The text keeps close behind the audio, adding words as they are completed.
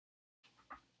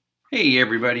Hey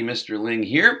everybody, Mr. Ling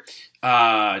here.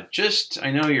 I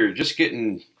know you're just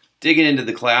digging into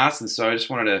the class, and so I just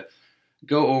wanted to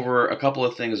go over a couple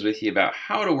of things with you about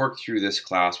how to work through this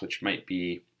class, which might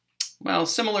be, well,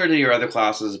 similar to your other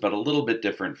classes, but a little bit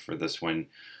different for this one.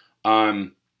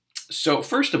 So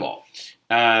first of all,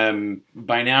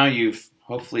 by now you've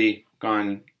hopefully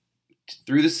gone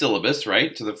through the syllabus,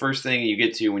 right? So the first thing you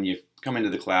get to when you come into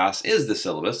the class is the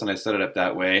syllabus, and I set it up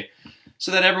that way so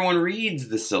that everyone reads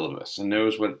the syllabus and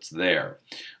knows what's there.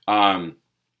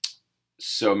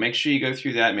 So make sure you go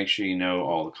through that, make sure you know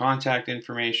all the contact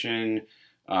information,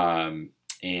 and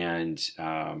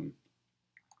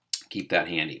keep that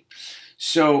handy.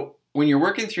 So when you're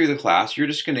working through the class, you're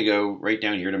just going to go right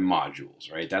down here to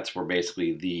modules, right? That's where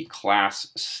basically the class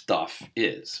stuff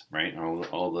is, right?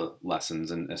 All the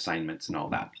lessons and assignments and all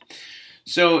that.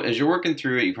 So as you're working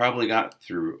through it, you probably got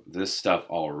through this stuff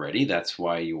already. That's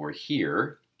why you're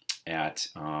here at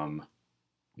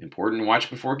Important Watch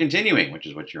Before Continuing, which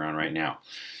is what you're on right now.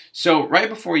 So right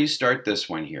before you start this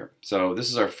one here, so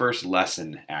this is our first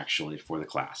lesson actually for the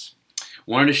class.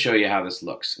 Wanted to show you how this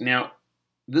looks. Now,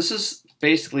 this is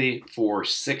basically for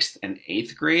 6th and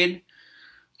 8th grade.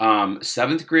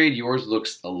 7th grade, yours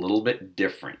looks a little bit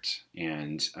different,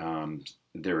 and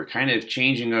they were kind of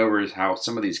changing over how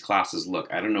some of these classes look.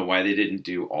 I don't know why they didn't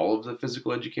do all of the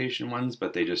physical education ones,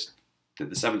 but they just did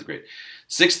the 7th grade.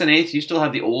 6th and 8th, you still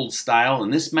have the old style,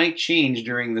 and this might change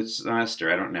during the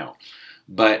semester. I don't know.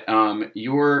 But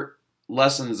your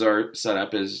lessons are set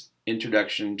up as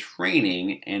introduction,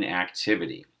 training, and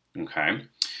activity. Okay?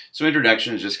 So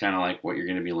introduction is just kind of like what you're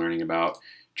going to be learning about.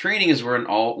 Training is where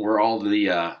all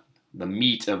the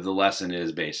meat of the lesson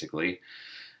is, basically.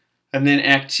 And then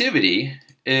activity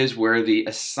is where the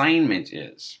assignment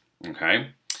is, okay?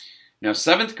 Now,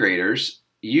 7th graders,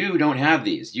 you don't have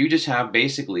these. You just have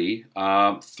basically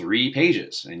 3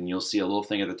 pages, and you'll see a little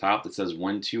thing at the top that says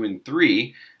 1, 2, and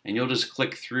 3, and you'll just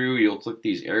click through. You'll click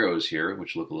these arrows here,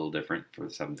 which look a little different for the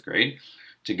 7th grade,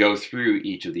 to go through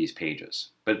each of these pages.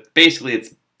 But basically,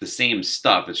 it's the same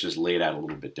stuff. It's just laid out a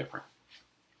little bit different.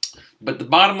 But the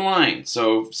bottom line,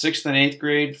 so 6th and 8th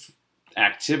grade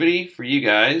activity for you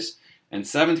guys, and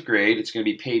 7th grade, it's going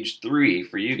to be page 3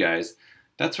 for you guys.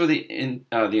 That's where the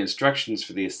instructions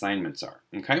for the assignments are,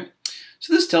 okay?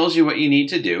 So this tells you what you need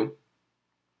to do.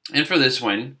 And for this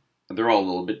one, they're all a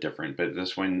little bit different, but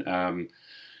this one,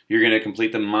 you're going to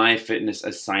complete the My Fitness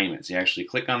assignments. You actually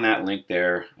click on that link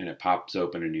there, and it pops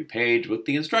open a new page with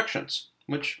the instructions,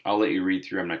 which I'll let you read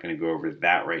through. I'm not going to go over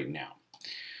that right now.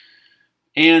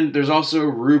 And there's also a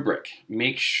rubric.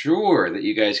 Make sure that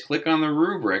you guys click on the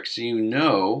rubric so you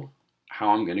know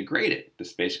how I'm going to grade it.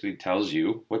 This basically tells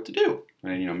you what to do.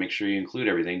 And make sure you include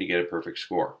everything to get a perfect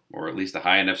score, or at least a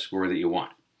high enough score that you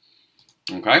want.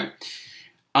 Okay?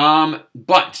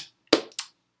 But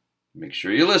make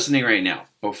sure you're listening right now.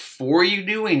 Before you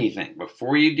do anything,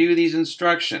 before you do these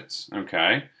instructions,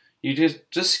 okay, you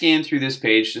just scan through this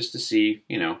page just to see,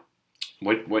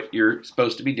 what you're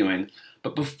supposed to be doing.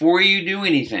 But before you do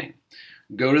anything,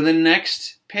 go to the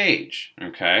next page,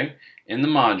 okay, in the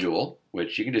module,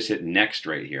 which you can just hit next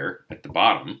right here at the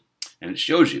bottom, and it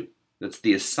shows you. That's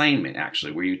the assignment,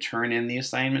 actually, where you turn in the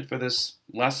assignment for this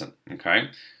lesson, okay?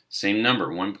 Same number,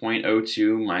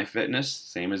 1.02 My Fitness,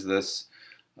 same as this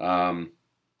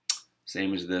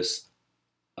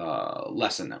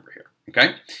lesson number here,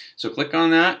 okay? So click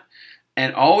on that,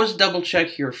 and always double check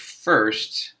here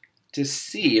first to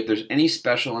see if there's any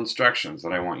special instructions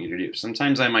that I want you to do.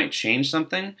 Sometimes I might change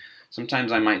something.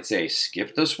 Sometimes I might say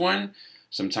skip this one.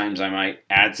 Sometimes I might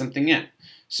add something in.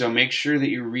 So make sure that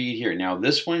you read here. Now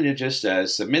this one, it just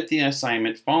says submit the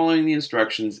assignment following the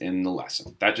instructions in the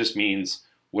lesson. That just means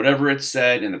whatever it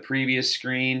said in the previous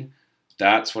screen,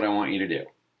 that's what I want you to do,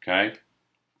 okay?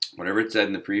 Whatever it said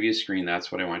in the previous screen, that's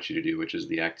what I want you to do, which is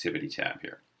the activity tab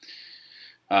here.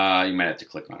 You might have to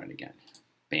click on it again.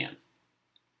 Bam.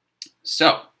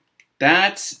 So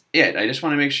that's it. I just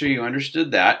want to make sure you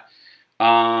understood that.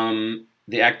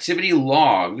 The activity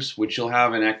logs, which you'll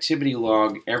have an activity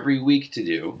log every week to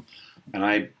do, and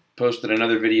I posted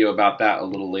another video about that a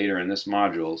little later in this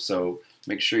module, so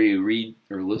make sure you read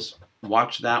or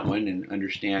watch that one and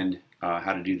understand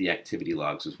how to do the activity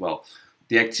logs as well.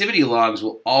 The activity logs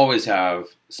will always have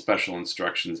special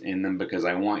instructions in them because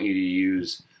I want you to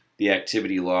use the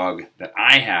activity log that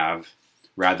I have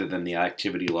rather than the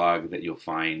activity log that you'll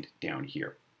find down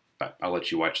here. But I'll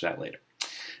let you watch that later.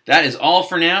 That is all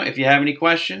for now. If you have any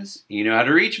questions, you know how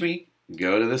to reach me.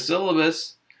 Go to the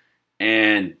syllabus,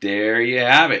 and there you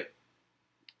have it.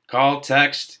 Call,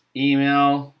 text,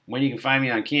 email, when you can find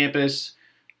me on campus.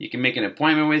 You can make an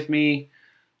appointment with me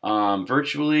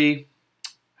virtually.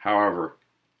 However,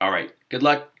 all right, good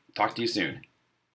luck. Talk to you soon.